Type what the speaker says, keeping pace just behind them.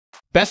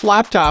best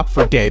laptop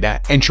for data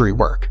entry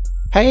work.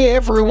 Hey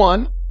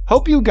everyone,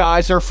 hope you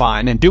guys are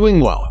fine and doing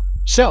well.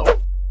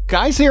 So,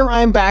 guys, here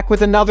I'm back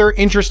with another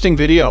interesting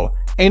video,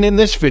 and in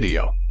this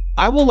video,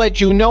 I will let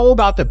you know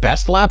about the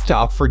best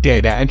laptop for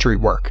data entry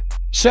work.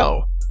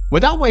 So,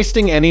 without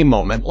wasting any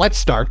moment, let's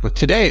start with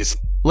today's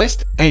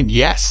list, and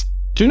yes,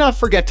 do not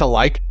forget to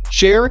like,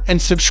 share, and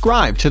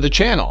subscribe to the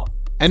channel.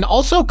 And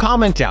also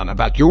comment down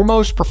about your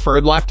most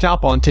preferred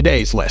laptop on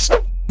today's list.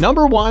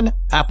 Number 1.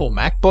 Apple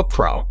MacBook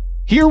Pro.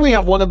 Here we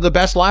have one of the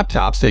best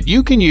laptops that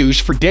you can use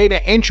for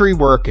data entry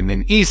work in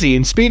an easy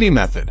and speedy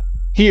method.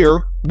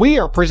 Here, we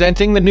are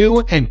presenting the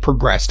new and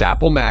progressed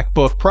Apple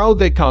MacBook Pro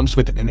that comes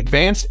with an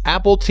advanced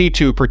Apple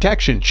T2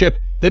 protection chip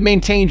that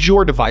maintains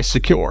your device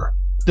secure.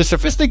 The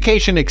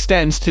sophistication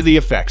extends to the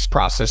effects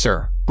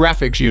processor,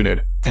 graphics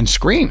unit, and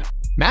screen.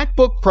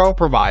 MacBook Pro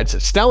provides a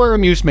stellar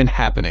amusement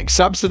happening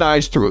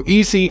subsidized through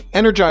easy,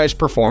 energized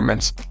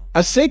performance. A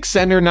 6th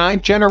and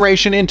 9th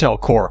generation Intel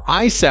Core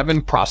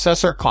i7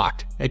 processor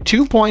clocked at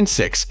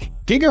 2.6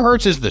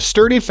 GHz is the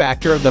sturdy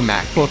factor of the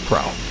MacBook Pro.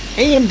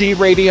 AMD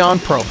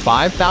Radeon Pro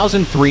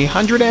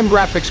 5300M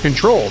graphics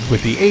controlled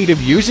with the aid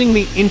of using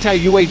the Intel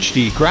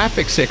UHD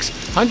Graphics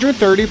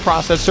 630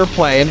 processor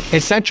play an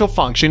essential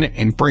function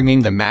in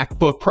bringing the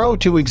MacBook Pro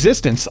to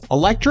existence.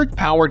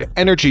 Electric-powered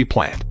energy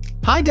plant.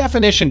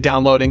 High-definition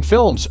downloading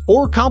films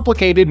or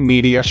complicated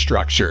media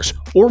structures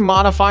or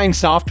modifying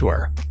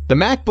software. The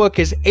MacBook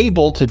is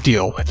able to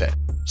deal with it.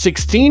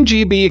 16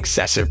 GB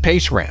excessive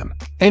pace RAM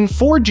and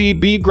 4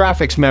 GB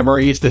graphics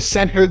memory is the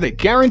center that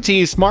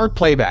guarantees smart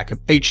playback of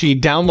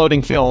HD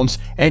downloading films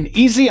and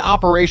easy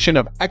operation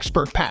of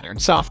expert pattern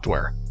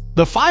software.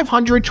 The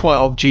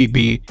 512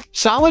 GB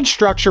solid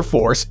structure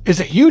force is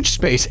a huge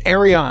space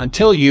area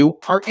until you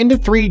are into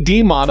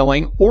 3D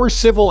modeling or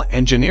civil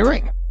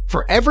engineering.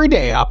 For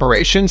everyday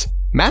operations,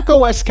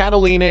 macOS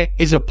Catalina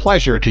is a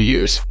pleasure to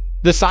use.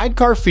 The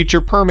sidecar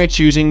feature permits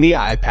using the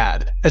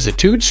iPad as a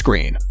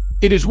touchscreen.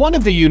 It is one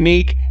of the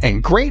unique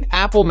and great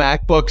Apple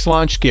MacBooks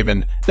launch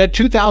given that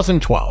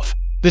 2012.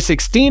 The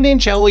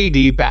 16-inch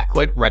LED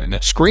backlit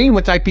Retina screen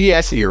with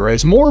IPS era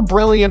is more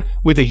brilliant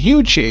with a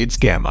huge shades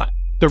gamma.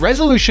 The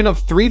resolution of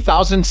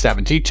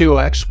 3072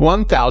 x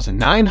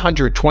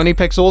 1920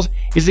 pixels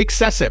is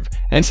excessive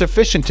and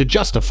sufficient to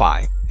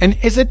justify, and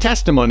is a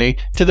testimony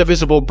to the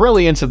visible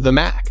brilliance of the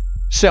Mac.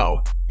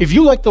 So, if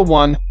you like the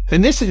one,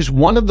 then this is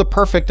one of the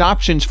perfect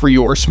options for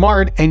your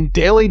smart and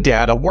daily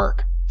data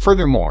work.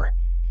 Furthermore,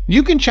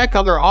 you can check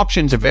other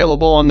options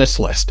available on this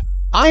list.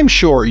 I'm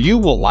sure you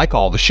will like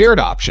all the shared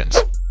options.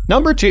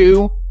 Number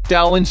 2.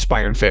 Dell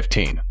Inspiron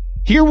 15.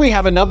 Here we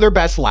have another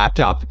best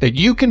laptop that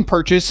you can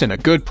purchase in a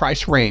good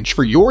price range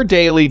for your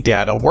daily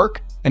data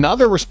work and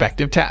other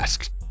respective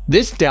tasks.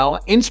 This Dell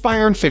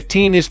Inspiron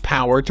 15 is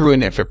powered through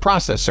an InFIT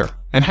processor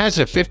and has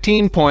a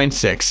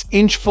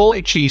 15.6-inch Full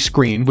HD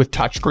screen with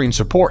touchscreen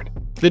support.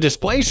 The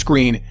display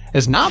screen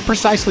is not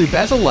precisely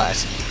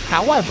bezel-less,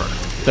 however,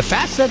 the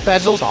fast-set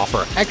bezels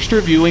offer extra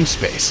viewing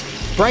space.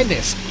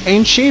 Brightness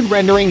and shade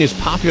rendering is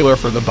popular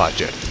for the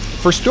budget.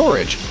 For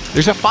storage,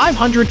 there's a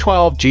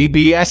 512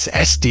 GB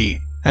SSD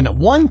and a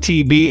 1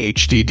 TB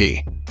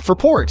HDD. For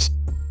ports,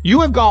 you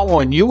have got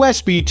one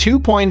USB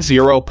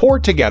 2.0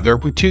 port together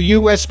with two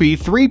USB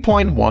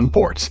 3.1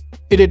 ports.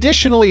 It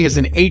additionally has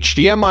an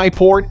HDMI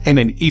port and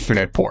an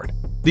Ethernet port.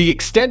 The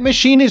Extent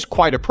machine is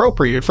quite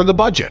appropriate for the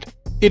budget.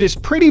 It is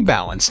pretty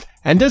balanced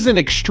and does an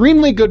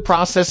extremely good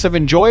process of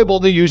enjoyable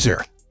to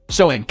user.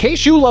 So in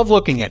case you love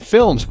looking at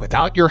films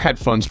without your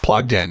headphones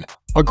plugged in,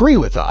 agree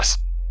with us.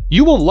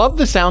 You will love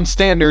the sound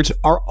standards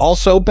are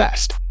also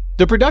best.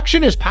 The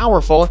production is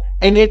powerful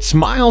and it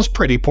smiles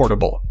pretty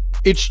portable.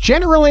 It's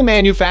generally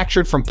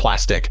manufactured from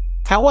plastic.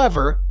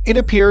 However, it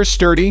appears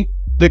sturdy.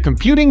 The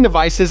computing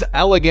device is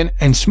elegant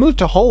and smooth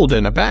to hold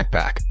in a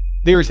backpack.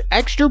 There's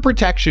extra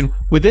protection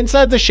with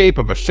inside the shape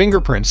of a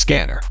fingerprint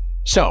scanner.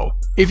 So,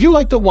 if you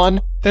like the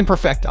one, then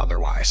perfect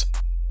otherwise.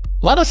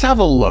 Let us have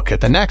a look at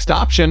the next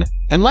option,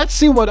 and let's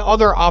see what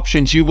other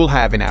options you will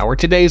have in our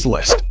today's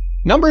list.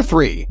 Number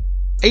 3.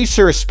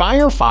 Acer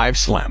Aspire 5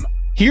 Slim.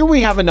 Here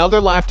we have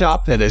another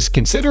laptop that is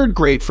considered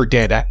great for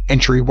data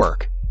entry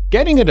work.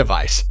 Getting a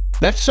device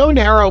that's so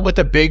narrow with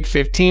a big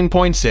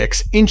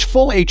 15.6-inch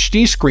Full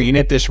HD screen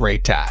at this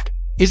rate tag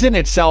is in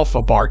itself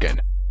a bargain.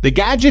 The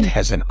gadget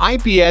has an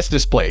IPS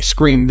display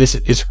screen that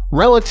is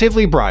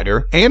relatively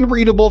brighter and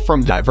readable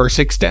from diverse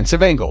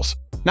extensive angles.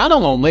 Not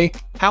only,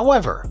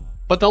 however,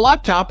 but the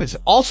laptop is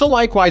also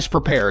likewise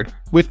prepared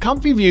with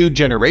comfy view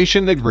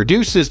generation that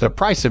reduces the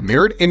price of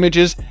mirrored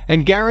images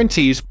and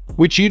guarantees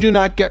which you do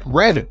not get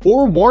red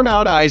or worn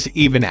out eyes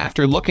even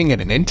after looking at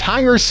an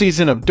entire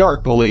season of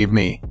dark. Believe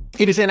me,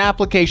 it is an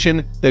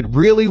application that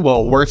really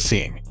well worth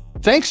seeing.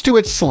 Thanks to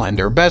its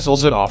slender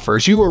bezels, it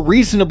offers you a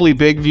reasonably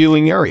big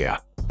viewing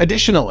area.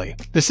 Additionally,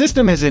 the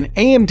system has an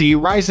AMD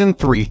Ryzen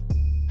 3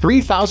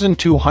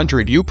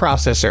 3200U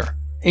processor,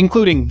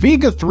 including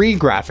Vega 3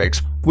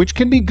 graphics, which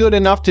can be good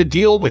enough to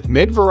deal with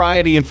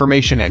mid-variety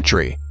information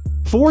entry,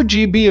 4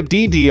 GB of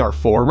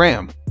DDR4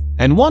 RAM,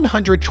 and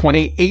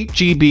 128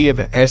 GB of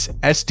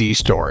SSD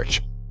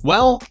storage.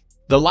 Well,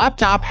 The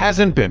laptop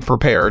hasn't been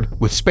prepared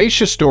with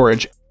spacious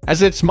storage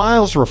as its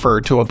miles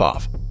referred to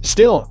above.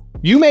 Still,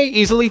 you may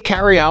easily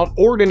carry out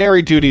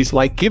ordinary duties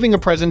like giving a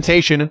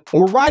presentation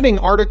or writing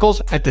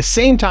articles at the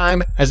same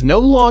time as no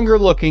longer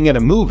looking at a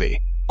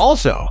movie.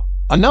 Also,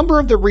 a number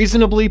of the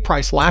reasonably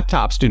priced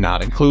laptops do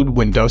not include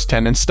Windows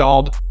 10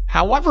 installed.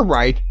 However,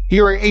 right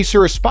here,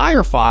 Acer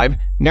Aspire 5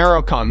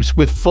 Nero comes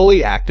with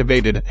fully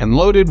activated and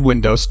loaded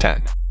Windows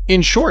 10.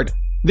 In short,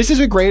 this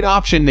is a great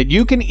option that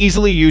you can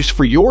easily use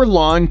for your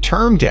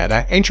long-term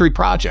data entry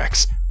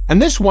projects,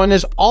 and this one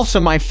is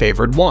also my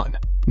favorite one.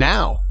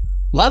 Now,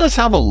 let us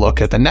have a look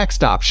at the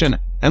next option,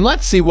 and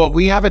let's see what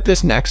we have at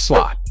this next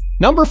slot.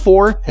 Number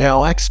 4,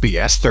 Dell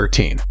XPS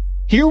 13.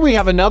 Here we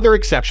have another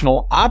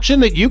exceptional option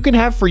that you can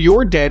have for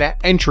your data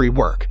entry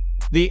work.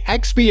 The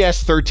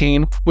XPS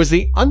 13 was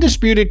the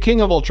undisputed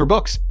king of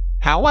ultrabooks.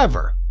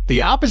 However,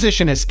 the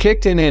opposition has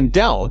kicked in and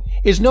Dell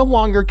is no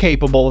longer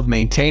capable of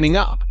maintaining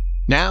up.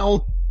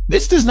 Now,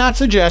 this does not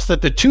suggest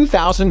that the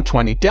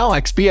 2020 Dell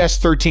XPS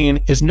 13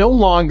 is no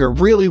longer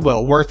really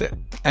well worth it,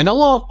 and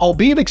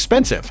albeit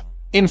expensive.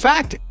 In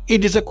fact,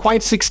 it is a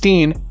quite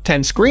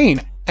 16:10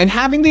 screen, and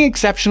having the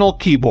exceptional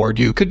keyboard,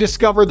 you could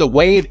discover the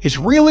way it is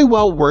really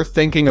well worth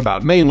thinking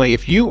about, mainly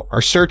if you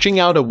are searching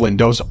out a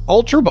Windows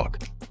Ultrabook.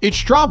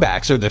 Its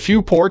drawbacks are the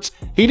few ports,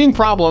 heating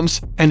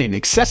problems, and an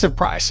excessive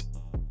price.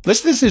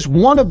 This is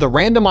one of the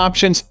random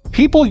options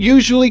people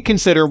usually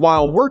consider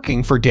while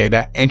working for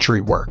data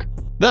entry work.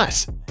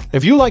 Thus,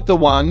 if you like the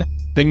one,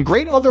 then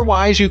great,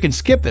 otherwise you can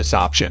skip this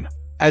option.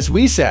 As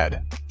we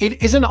said,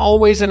 it isn't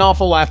always an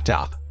awful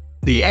laptop.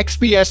 The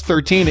XPS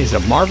 13 is a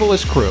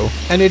marvelous crew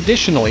and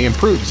additionally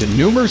improves in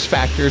numerous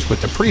factors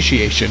with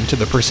appreciation to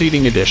the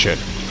preceding edition.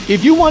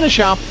 If you want to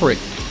shop for it,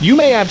 you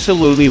may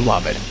absolutely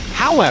love it.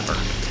 However,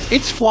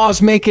 its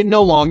flaws make it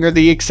no longer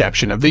the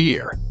exception of the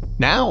year.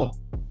 Now,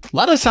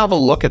 let us have a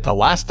look at the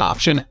last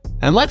option,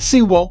 and let's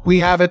see what we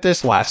have at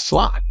this last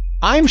slot.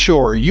 I'm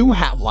sure you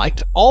have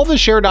liked all the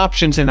shared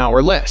options in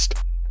our list.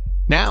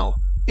 Now,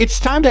 it's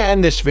time to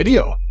end this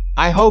video.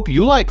 I hope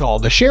you like all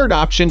the shared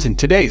options in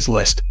today's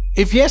list.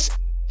 If yes,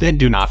 then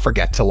do not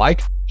forget to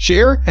like,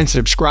 share, and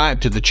subscribe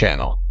to the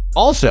channel.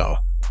 Also,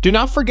 do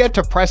not forget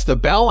to press the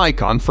bell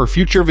icon for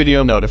future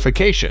video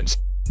notifications.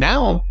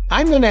 Now,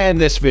 I'm going to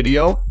end this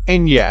video,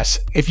 and yes,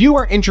 if you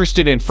are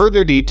interested in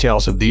further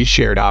details of these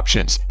shared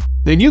options,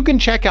 then you can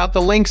check out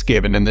the links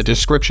given in the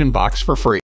description box for free.